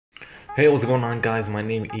Hey, what's going on, guys? My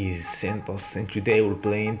name is Ssintos and today we're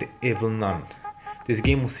playing the Evilnun. This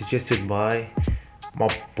game was suggested by my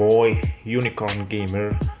boy Unicorn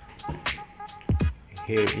Gamer.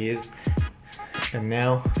 Here he is. And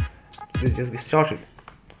now let's just get started.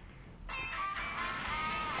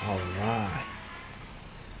 Alright.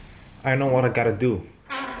 I know what I gotta do,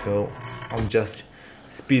 so I'm just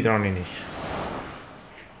speedrunning it.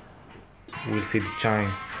 We'll see the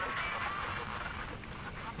chime.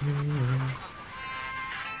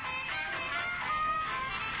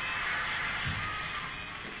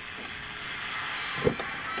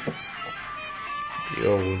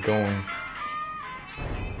 Yo, we're going.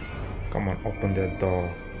 Come on, open that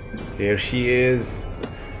door. Here she is.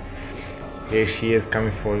 Here she is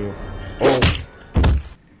coming for you. Oh!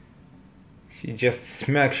 She just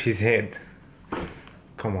smacked his head.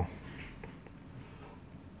 Come on.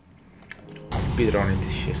 I'm speedrunning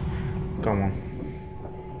this shit. Come on.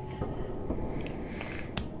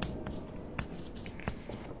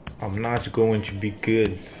 I'm not going to be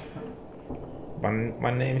good. My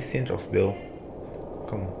name is Ssintos though.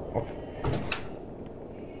 Come on, up.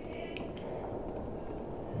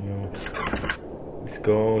 Yo. Let's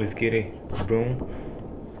go, let's get it. Boom.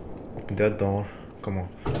 Open that door. Come on.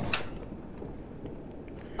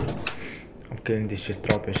 I'm killing this shit,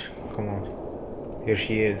 drop it. Come on. Here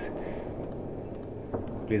she is.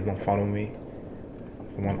 Please don't follow me.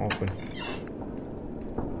 Come on, open.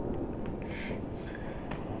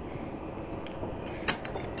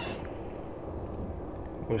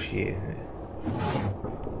 Where she is?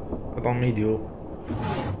 I don't need you.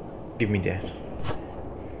 Give me that.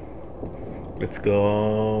 Let's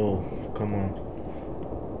go. Come on.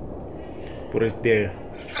 Put it there.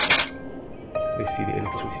 Let's see the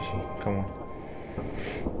electricity. Come on.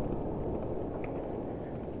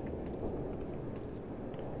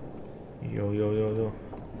 Yo.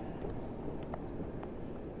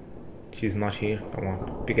 She's not here. Come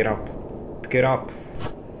on. Pick it up. Pick it up.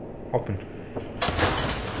 Open.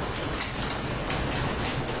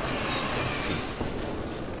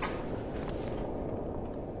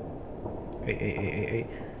 Hey.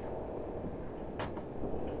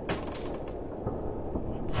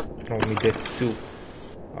 Throw me that soup.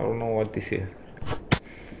 I don't know what this is.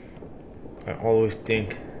 I always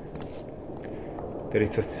think that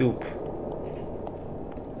it's a soup.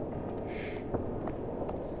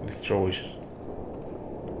 Let's throw it.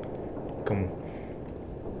 Come on.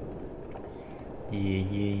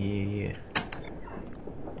 Yeah.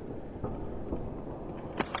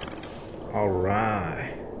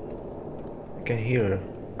 Alright. I can hear her.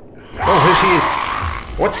 Oh, here she is.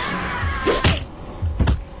 What?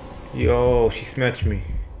 Yo, she smacked me.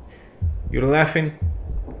 You're laughing?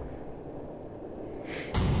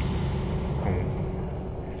 Come on.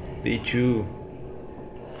 Did you?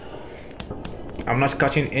 I'm not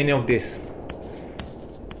catching any of this.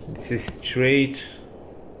 This is straight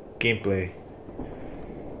gameplay.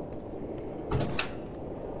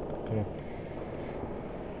 Come on.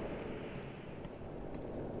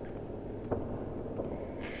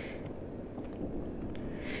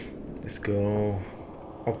 Let's go.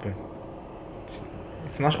 Open.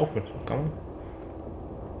 It's not open. Come on.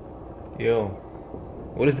 Yo.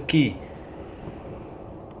 What is the key?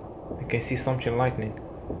 I can see something lightning.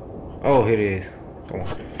 Oh, here it is. Come on.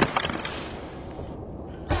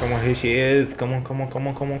 Come on, here she is. Come on.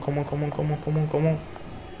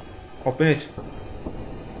 Open it.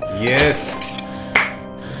 Yes.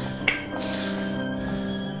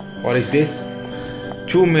 What is this?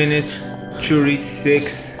 2 minutes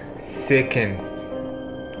 36 seconds.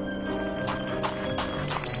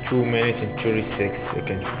 2 minutes and 36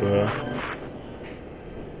 seconds, bro.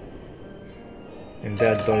 And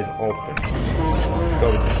that door is open. Let's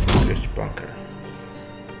go to the secret bunker.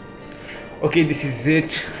 Okay, this is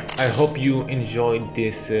it. I hope you enjoyed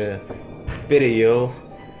this video.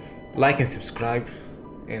 Like and subscribe,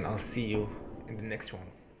 and I'll see you in the next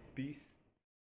one.